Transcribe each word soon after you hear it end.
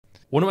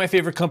One of my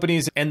favorite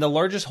companies and the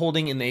largest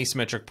holding in the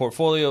asymmetric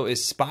portfolio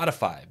is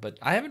Spotify, but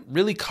I haven't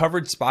really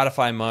covered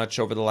Spotify much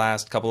over the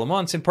last couple of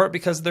months, in part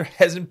because there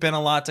hasn't been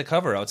a lot to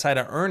cover outside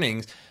of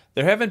earnings.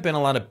 There haven't been a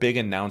lot of big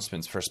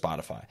announcements for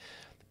Spotify.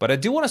 But I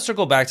do want to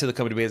circle back to the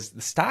company because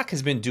the stock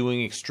has been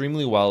doing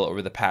extremely well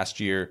over the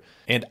past year,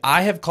 and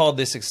I have called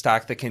this a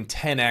stock that can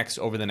 10x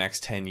over the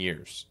next 10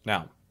 years.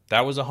 Now,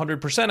 that was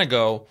 100%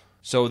 ago,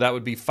 so that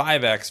would be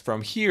 5x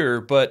from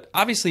here, but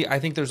obviously I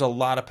think there's a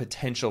lot of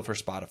potential for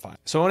Spotify.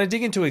 So I want to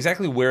dig into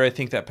exactly where I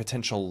think that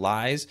potential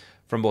lies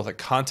from both a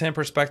content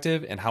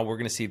perspective and how we're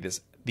going to see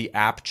the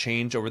app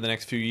change over the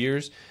next few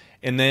years,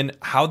 and then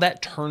how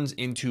that turns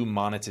into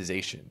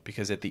monetization.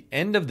 Because at the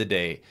end of the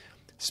day,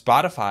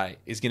 Spotify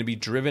is going to be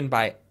driven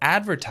by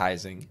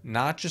advertising,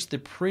 not just the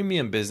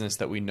premium business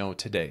that we know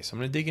today. So I'm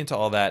going to dig into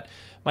all that.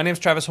 My name is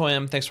Travis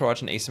Hoium. Thanks for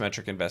watching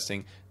Asymmetric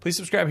Investing. Please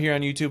subscribe here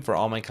on YouTube for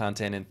all my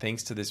content. And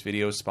thanks to this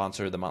video's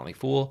sponsor, The Motley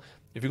Fool.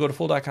 If you go to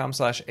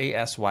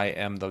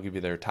fool.com/ASYM, they'll give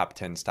you their top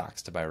 10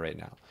 stocks to buy right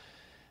now.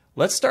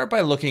 Let's start by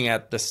looking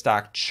at the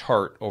stock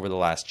chart over the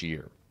last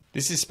year.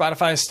 This is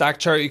Spotify's stock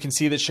chart. You can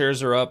see that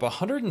shares are up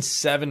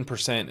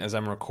 107% as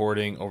I'm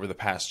recording over the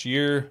past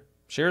year.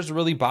 Shares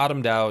really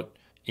bottomed out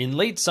in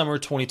late summer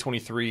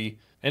 2023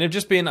 and have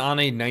just been on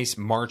a nice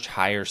March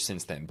higher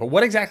since then. But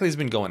what exactly has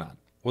been going on?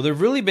 Well, there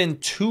have really been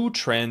two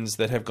trends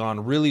that have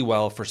gone really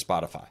well for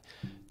Spotify.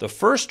 The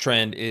first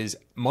trend is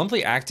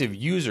monthly active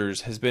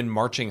users has been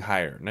marching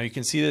higher. Now you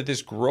can see that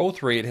this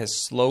growth rate has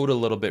slowed a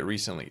little bit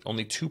recently,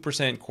 only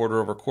 2%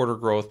 quarter over quarter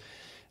growth.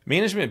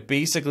 Management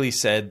basically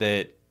said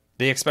that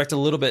they expect a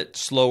little bit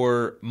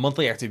slower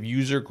monthly active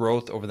user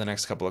growth over the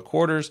next couple of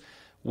quarters.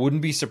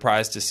 Wouldn't be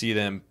surprised to see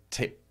them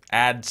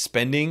add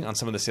spending on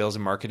some of the sales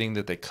and marketing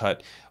that they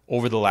cut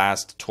over the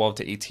last 12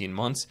 to 18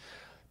 months.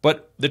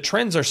 But the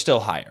trends are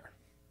still higher.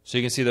 So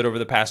you can see that over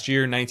the past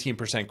year,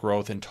 19%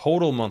 growth in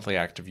total monthly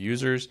active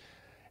users,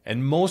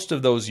 and most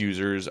of those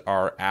users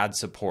are ad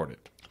supported.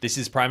 This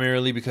is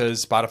primarily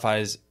because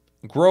Spotify's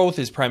growth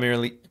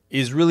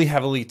is really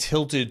heavily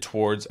tilted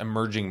towards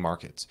emerging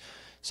markets.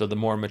 So the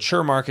more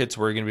mature markets,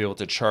 we're going to be able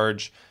to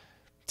charge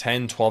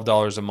 $10,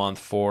 $12 a month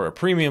for a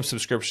premium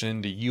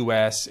subscription. The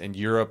US and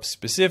Europe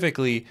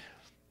specifically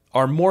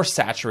are more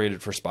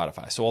saturated for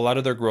Spotify. So a lot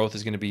of their growth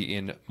is going to be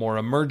in more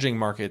emerging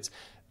markets.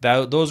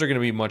 Those are going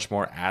to be much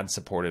more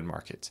ad-supported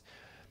markets.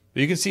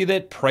 But you can see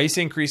that price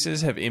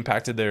increases have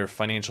impacted their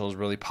financials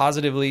really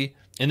positively.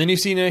 And then you've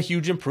seen a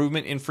huge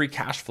improvement in free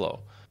cash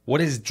flow.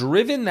 What has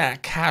driven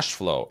that cash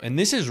flow, and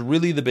this is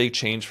really the big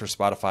change for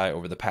Spotify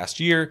over the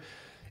past year,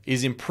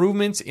 is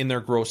improvements in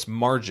their gross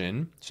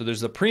margin. So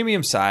there's the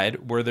premium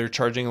side where they're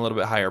charging a little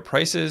bit higher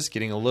prices,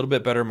 getting a little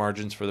bit better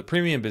margins for the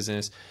premium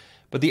business.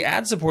 But the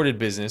ad-supported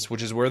business,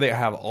 which is where they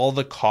have all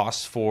the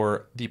costs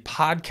for the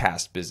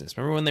podcast business.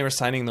 Remember when they were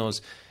signing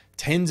those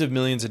tens of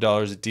millions of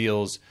dollars of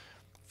deals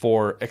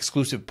for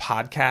exclusive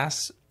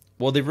podcasts?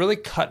 Well, they've really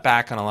cut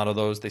back on a lot of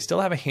those. They still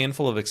have a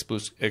handful of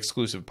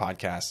exclusive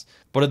podcasts,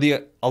 but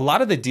a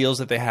lot of the deals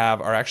that they have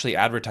are actually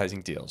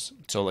advertising deals.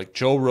 So like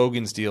Joe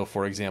Rogan's deal,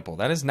 for example,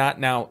 that is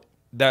now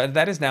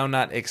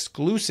not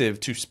exclusive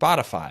to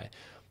Spotify,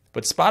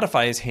 but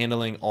Spotify is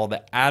handling all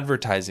the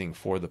advertising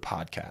for the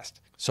podcast.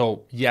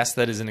 So yes,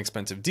 that is an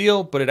expensive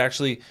deal, but it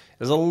actually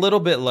is a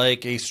little bit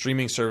like a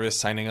streaming service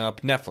signing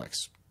up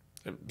Netflix,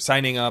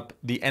 signing up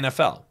the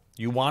NFL.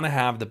 You want to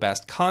have the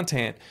best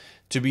content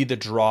to be the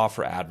draw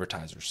for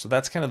advertisers. So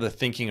that's kind of the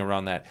thinking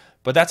around that.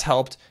 But that's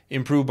helped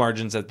improve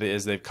margins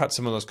as they've cut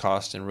some of those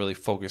costs and really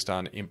focused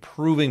on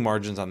improving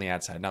margins on the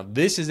ad side. Now,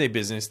 this is a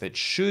business that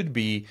should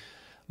be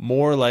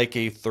more like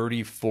a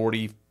 30,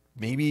 40,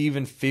 maybe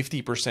even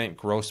 50%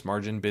 gross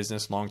margin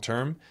business long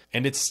term.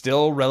 And it's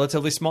still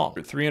relatively small.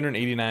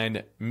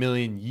 389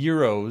 million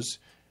euros,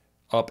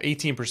 up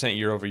 18%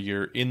 year over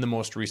year in the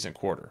most recent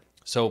quarter.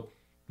 So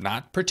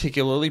not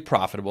particularly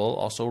profitable,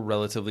 also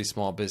relatively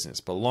small business.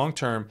 But long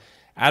term,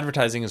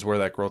 advertising is where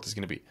that growth is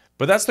going to be.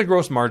 But that's the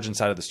gross margin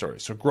side of the story.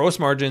 So gross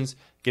margins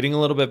getting a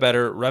little bit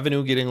better,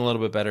 revenue getting a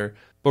little bit better.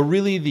 But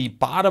really the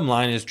bottom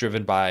line is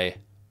driven by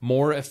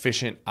more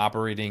efficient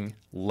operating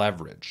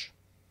leverage.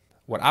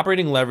 What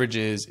operating leverage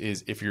is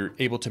if you're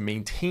able to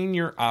maintain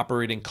your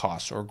operating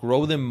costs or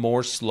grow them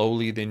more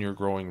slowly than you're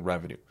growing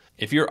revenue.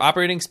 If your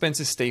operating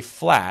expenses stay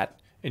flat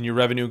and your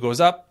revenue goes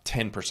up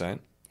 10%,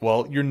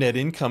 well, your net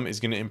income is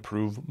going to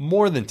improve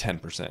more than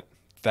 10%.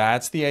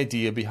 That's the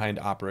idea behind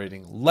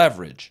operating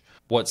leverage.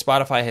 What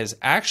Spotify has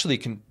actually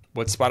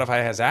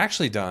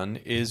done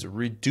is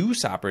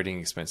reduce operating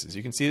expenses.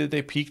 You can see that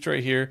they peaked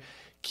right here,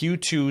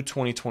 Q2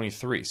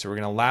 2023. So we're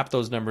going to lap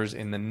those numbers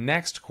in the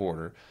next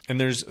quarter. And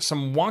there's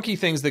some wonky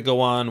things that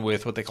go on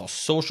with what they call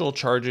social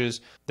charges.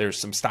 There's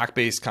some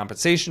stock-based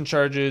compensation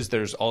charges.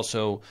 There's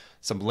also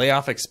some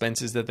layoff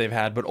expenses that they've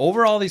had. But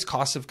overall, these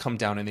costs have come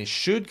down, and they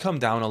should come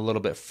down a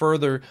little bit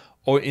further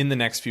or in the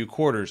next few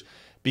quarters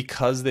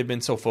because they've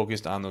been so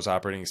focused on those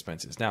operating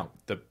expenses. Now,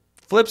 the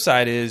flip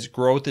side is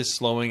growth is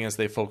slowing as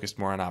they focused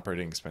more on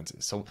operating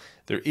expenses. So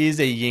there is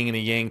a yin and a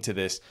yang to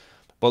this,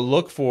 but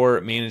look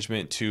for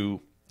management to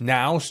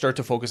now start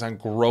to focus on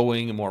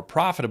growing more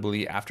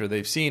profitably after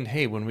they've seen,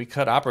 hey, when we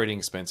cut operating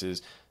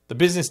expenses, the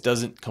business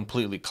doesn't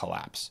completely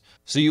collapse.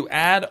 So you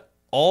add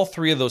all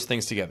three of those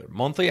things together: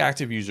 monthly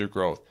active user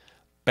growth,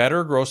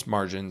 better gross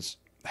margins,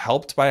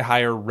 helped by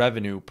higher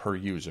revenue per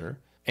user,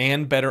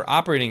 and better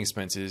operating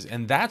expenses.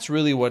 And that's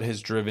really what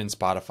has driven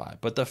Spotify.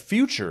 But the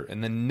future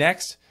and the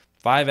next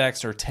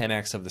 5x or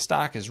 10x of the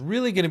stock is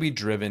really going to be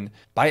driven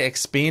by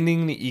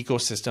expanding the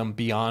ecosystem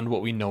beyond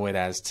what we know it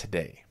as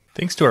today.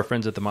 Thanks to our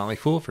friends at The Motley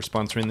Fool for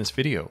sponsoring this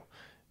video.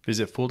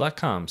 Visit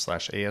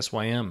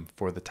fool.com/ASYM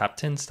for the top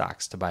 10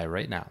 stocks to buy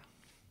right now.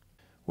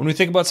 When we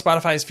think about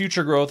Spotify's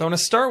future growth, I want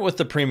to start with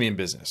the premium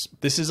business.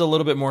 This is a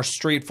little bit more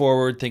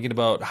straightforward, thinking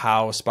about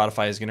how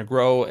Spotify is going to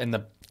grow. And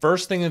the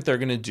first thing that they're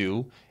going to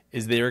do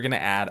is they're going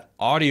to add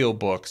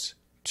audiobooks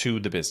to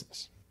the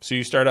business. So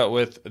you start out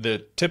with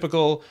the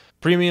typical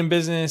premium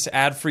business,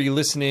 ad-free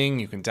listening.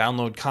 You can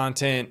download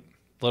content,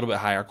 a little bit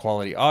higher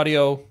quality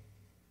audio,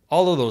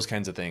 all of those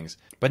kinds of things.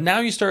 But now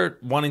you start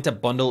wanting to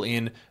bundle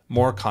in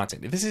more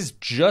content. If this is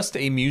just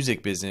a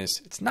music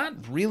business, it's not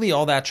really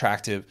all that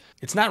attractive.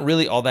 It's not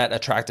really all that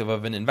attractive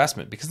of an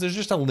investment because there's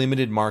just a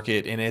limited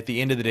market. And at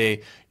the end of the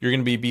day, you're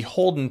going to be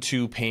beholden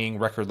to paying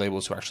record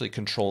labels who actually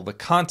control the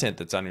content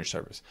that's on your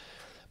service.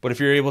 But if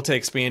you're able to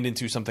expand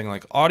into something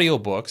like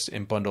audiobooks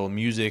and bundle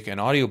music and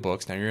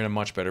audiobooks, now you're in a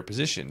much better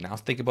position. Now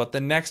think about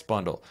the next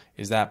bundle.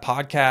 Is that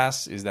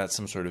podcasts? Is that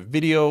some sort of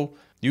video?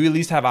 You at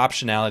least have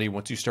optionality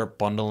once you start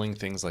bundling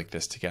things like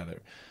this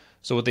together.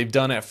 So what they've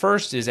done at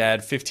first is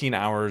add 15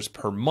 hours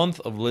per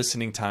month of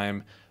listening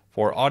time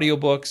for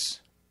audiobooks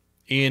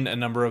in a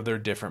number of their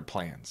different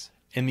plans.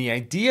 And the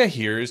idea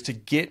here is to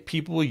get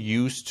people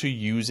used to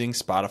using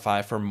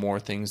Spotify for more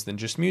things than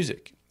just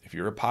music. If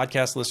you're a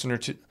podcast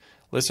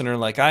listener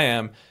like I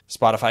am,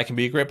 Spotify can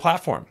be a great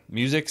platform.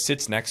 Music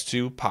sits next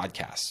to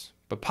podcasts,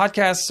 but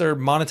podcasts are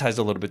monetized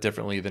a little bit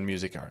differently than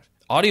music are.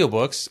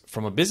 Audiobooks,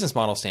 from a business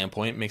model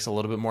standpoint, makes a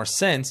little bit more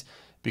sense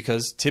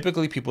because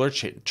typically people are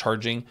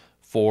charging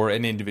for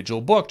an individual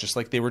book, just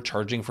like they were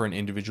charging for an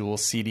individual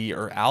CD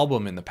or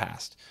album in the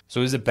past.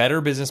 So is a better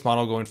business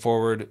model going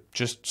forward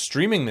just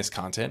streaming this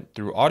content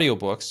through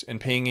audiobooks and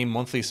paying a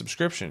monthly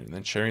subscription and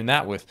then sharing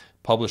that with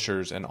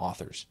publishers and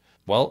authors?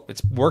 Well,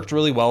 it's worked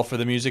really well for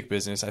the music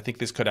business. I think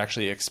this could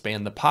actually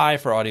expand the pie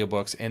for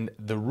audiobooks. And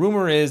the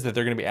rumor is that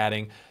they're going to be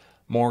adding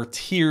more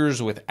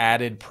tiers with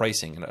added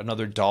pricing,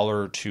 another $1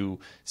 or $2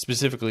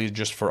 specifically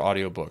just for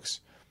audiobooks.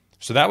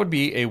 So that would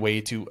be a way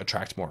to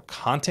attract more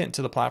content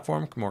to the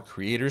platform, more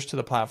creators to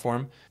the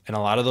platform. And a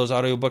lot of those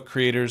audiobook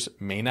creators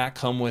may not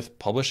come with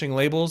publishing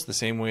labels the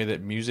same way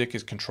that music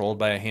is controlled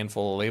by a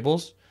handful of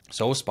labels.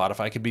 So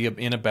Spotify could be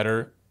in a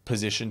better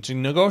position to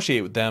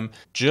negotiate with them,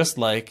 just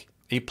like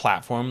a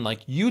platform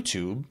like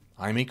YouTube.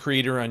 I'm a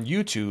creator on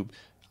YouTube.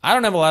 I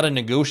don't have a lot of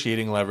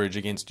negotiating leverage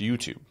against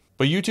YouTube.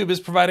 But YouTube is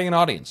providing an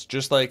audience,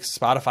 just like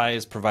Spotify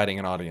is providing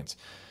an audience.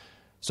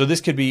 So this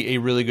could be a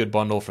really good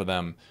bundle for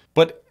them.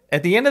 But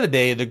at the end of the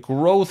day, the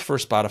growth for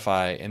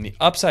Spotify and the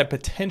upside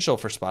potential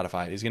for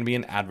Spotify is going to be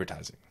in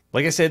advertising.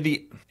 Like I said,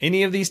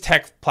 any of these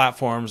tech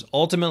platforms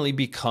ultimately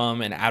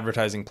become an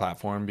advertising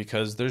platform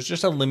because there's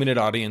just a limited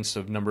audience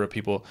of number of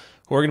people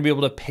who are going to be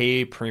able to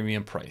pay a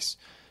premium price.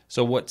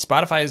 So what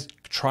Spotify is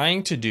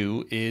trying to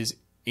do is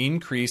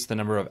increase the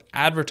number of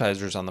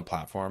advertisers on the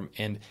platform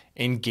and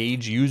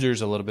engage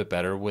users a little bit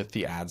better with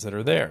the ads that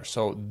are there.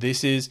 So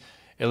this is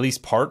at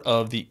least part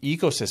of the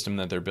ecosystem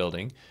that they're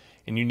building.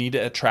 And you need to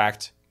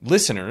attract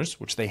listeners,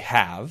 which they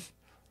have,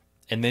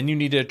 and then you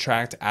need to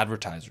attract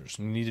advertisers.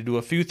 You need to do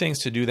a few things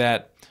to do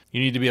that. You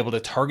need to be able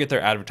to target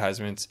their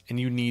advertisements, and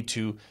you need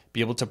to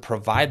be able to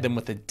provide them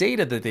with the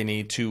data that they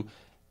need to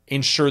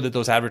ensure that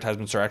those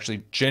advertisements are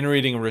actually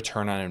generating a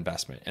return on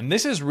investment. And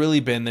this has really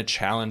been the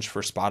challenge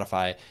for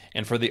Spotify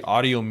and for the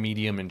audio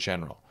medium in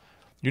general.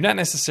 You're not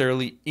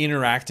necessarily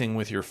interacting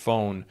with your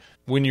phone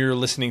when you're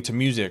listening to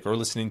music or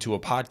listening to a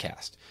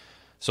podcast.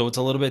 So it's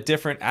a little bit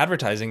different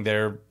advertising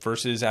there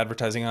versus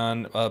advertising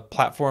on a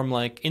platform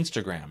like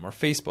Instagram or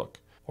Facebook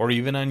or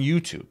even on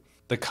YouTube.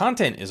 The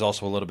content is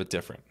also a little bit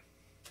different.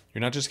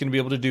 You're not just going to be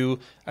able to do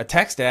a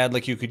text ad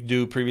like you could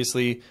do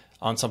previously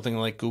on something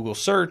like Google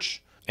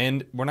Search.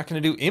 And we're not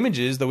going to do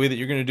images the way that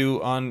you're going to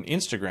do on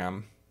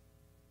Instagram.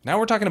 Now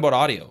we're talking about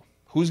audio.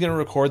 Who's going to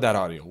record that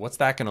audio? What's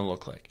that going to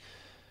look like?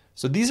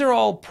 So these are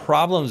all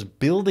problems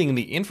building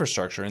the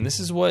infrastructure. And this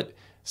is what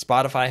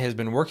Spotify has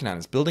been working on,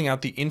 is building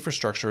out the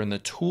infrastructure and the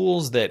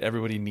tools that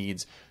everybody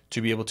needs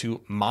to be able to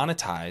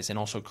monetize and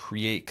also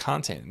create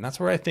content. And that's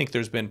where I think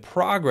there's been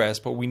progress,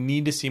 but we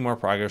need to see more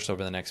progress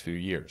over the next few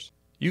years.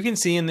 You can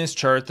see in this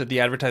chart that the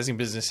advertising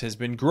business has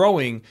been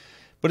growing,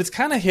 but it's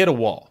kind of hit a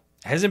wall.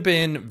 Hasn't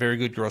been very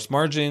good gross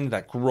margin.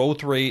 That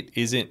growth rate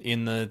isn't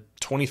in the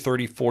 20,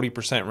 30,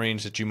 40%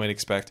 range that you might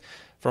expect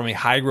from a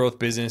high growth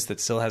business that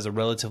still has a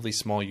relatively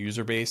small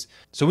user base.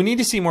 So we need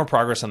to see more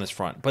progress on this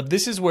front. But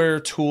this is where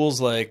tools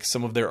like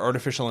some of their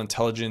artificial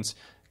intelligence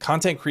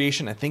content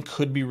creation, I think,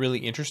 could be really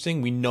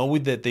interesting. We know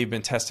that they've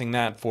been testing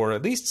that for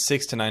at least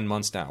 6 to 9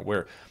 months now,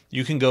 where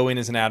you can go in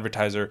as an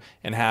advertiser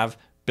and have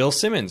Bill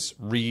Simmons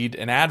read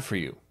an ad for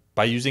you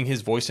by using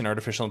his voice and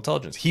artificial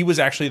intelligence. He was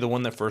actually the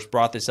one that first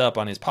brought this up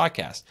on his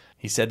podcast.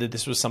 He said that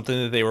this was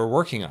something that they were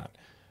working on.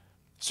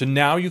 So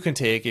now you can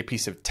take a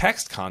piece of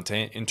text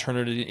content and turn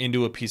it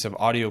into a piece of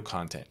audio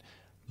content.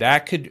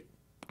 That could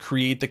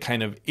create the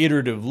kind of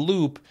iterative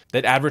loop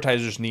that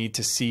advertisers need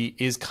to see,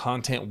 is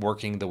content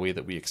working the way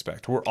that we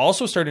expect. We're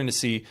also starting to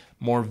see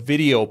more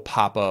video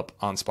pop up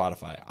on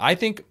Spotify. I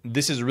think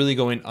this is really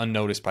going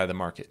unnoticed by the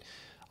market.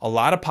 A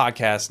lot of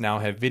podcasts now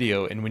have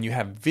video, and when you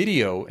have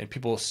video and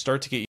people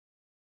start to get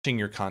watching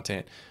your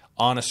content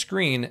on a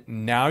screen,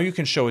 now you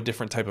can show a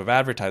different type of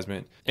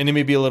advertisement, and it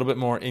may be a little bit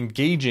more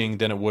engaging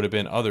than it would have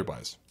been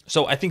otherwise.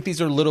 So I think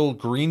these are little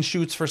green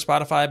shoots for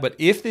Spotify, but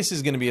if this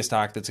is going to be a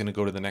stock that's going to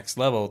go to the next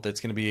level,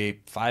 that's going to be a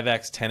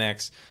 5x,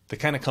 10x, the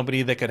kind of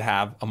company that could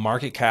have a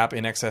market cap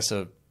in excess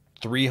of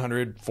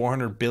 $300,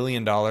 $400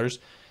 billion,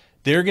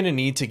 they're going to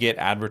need to get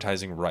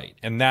advertising right.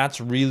 And that's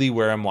really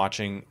where I'm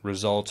watching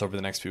results over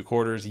the next few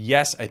quarters.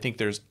 Yes, I think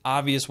there's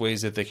obvious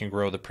ways that they can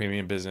grow the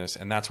premium business,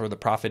 and that's where the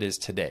profit is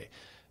today.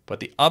 But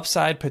the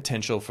upside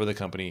potential for the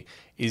company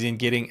is in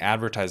getting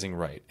advertising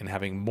right and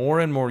having more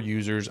and more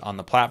users on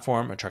the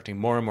platform, attracting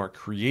more and more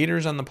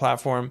creators on the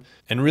platform,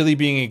 and really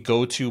being a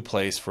go-to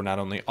place for not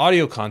only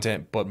audio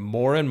content, but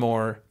more and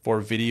more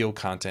for video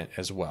content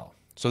as well.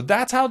 So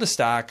that's how the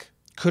stock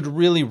could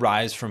really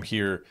rise from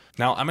here.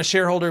 Now, I'm a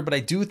shareholder, but I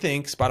do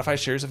think Spotify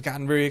shares have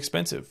gotten very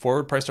expensive.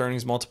 Forward price to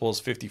earnings multiple is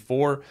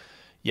 54.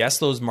 Yes,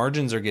 those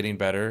margins are getting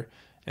better,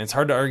 and it's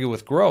hard to argue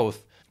with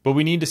growth, but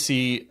we need to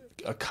see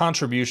a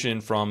contribution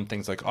from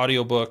things like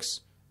audiobooks,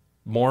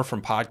 more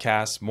from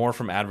podcasts, more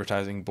from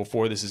advertising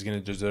before this is going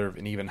to deserve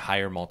an even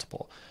higher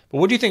multiple. But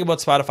what do you think about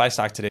Spotify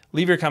stock today?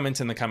 Leave your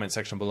comments in the comment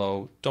section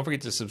below. Don't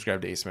forget to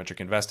subscribe to Asymmetric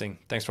Investing.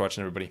 Thanks for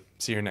watching, everybody.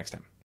 See you here next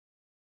time.